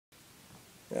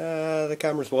The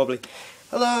camera's wobbly.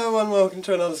 Hello and welcome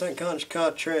to another St.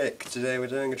 Card trick. Today we're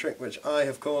doing a trick which I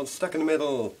have called Stuck in the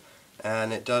Middle.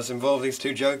 And it does involve these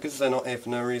two jokers, they're not here for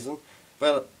no reason.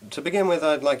 Well, to begin with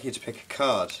I'd like you to pick a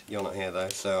card. You're not here though,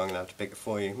 so I'm going to have to pick it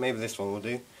for you. Maybe this one will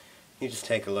do. You just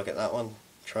take a look at that one.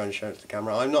 Try and show it to the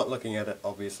camera. I'm not looking at it,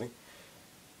 obviously.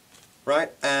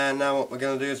 Right, and now what we're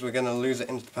going to do is we're going to lose it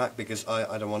into the pack because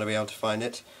I don't want to be able to find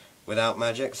it without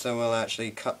magic, so we'll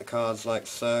actually cut the cards like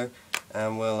so,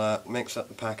 and we'll mix up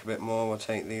the pack a bit more. We'll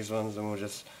take these ones and we'll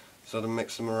just sort of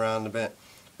mix them around a bit,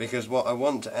 because what I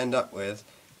want to end up with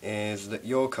is that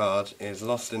your card is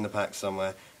lost in the pack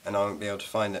somewhere and I won't be able to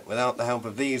find it without the help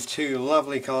of these two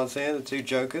lovely cards here, the two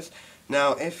jokers.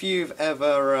 Now if you've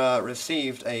ever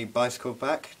received a bicycle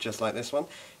pack just like this one,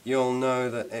 you'll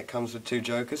know that it comes with two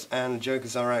jokers, and the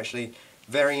jokers are actually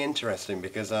very interesting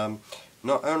because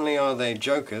not only are they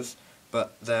jokers,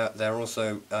 but they're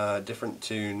also different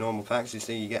to normal packs. You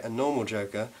see, you get a normal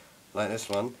joker like this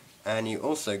one, and you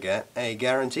also get a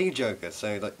guaranteed joker,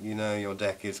 so that you know your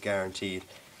deck is guaranteed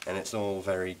and it's all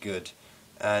very good.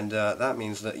 And that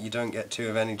means that you don't get two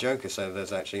of any joker, so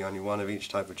there's actually only one of each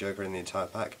type of joker in the entire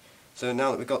pack. So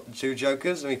now that we've got the two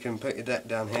jokers, we can put your deck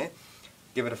down here,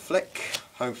 give it a flick.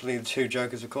 Hopefully the two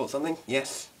jokers have caught something.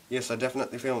 Yes, I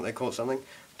definitely feel that they caught something.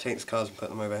 Take these cards and put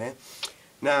them over here.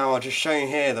 Now I'll just show you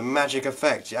here the magic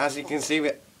effect. As you can see,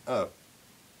 oh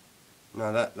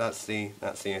no, that's the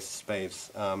ace of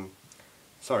spades.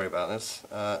 Sorry about this.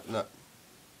 No,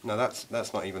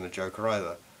 that's not even a joker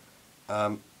either.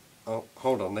 Oh,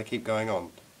 hold on, they keep going on.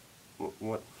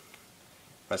 What?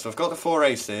 Right, so I've got the four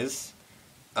aces.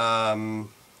 Wasn't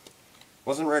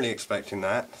really expecting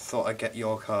that. Thought I'd get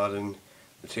your card and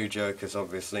the two jokers,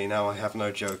 obviously. Now I have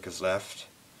no jokers left.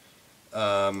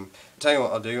 Tell you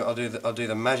what I'll do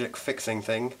the magic fixing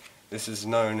thing. This is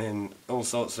known in all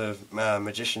sorts of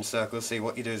magician circles. See,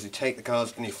 what you do is you take the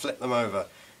cards and you flip them over,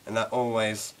 and that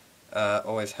always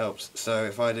helps. So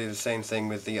if I do the same thing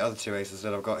with the other two aces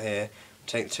that I've got here,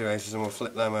 take the two aces and we'll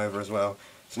flip them over as well.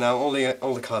 So now all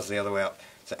the cards are the other way up.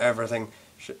 So everything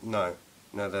should no,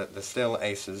 they're still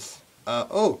aces.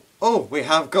 Oh, we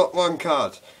have got one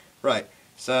card. Right.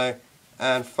 So,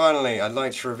 and finally, I'd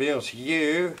like to reveal to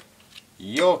you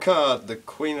your card, the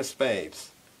Queen of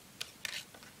Spades.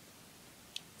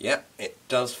 Yep, it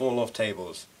does fall off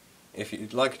tables. If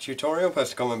you'd like a tutorial,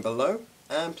 post a comment below,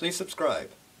 and please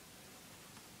subscribe.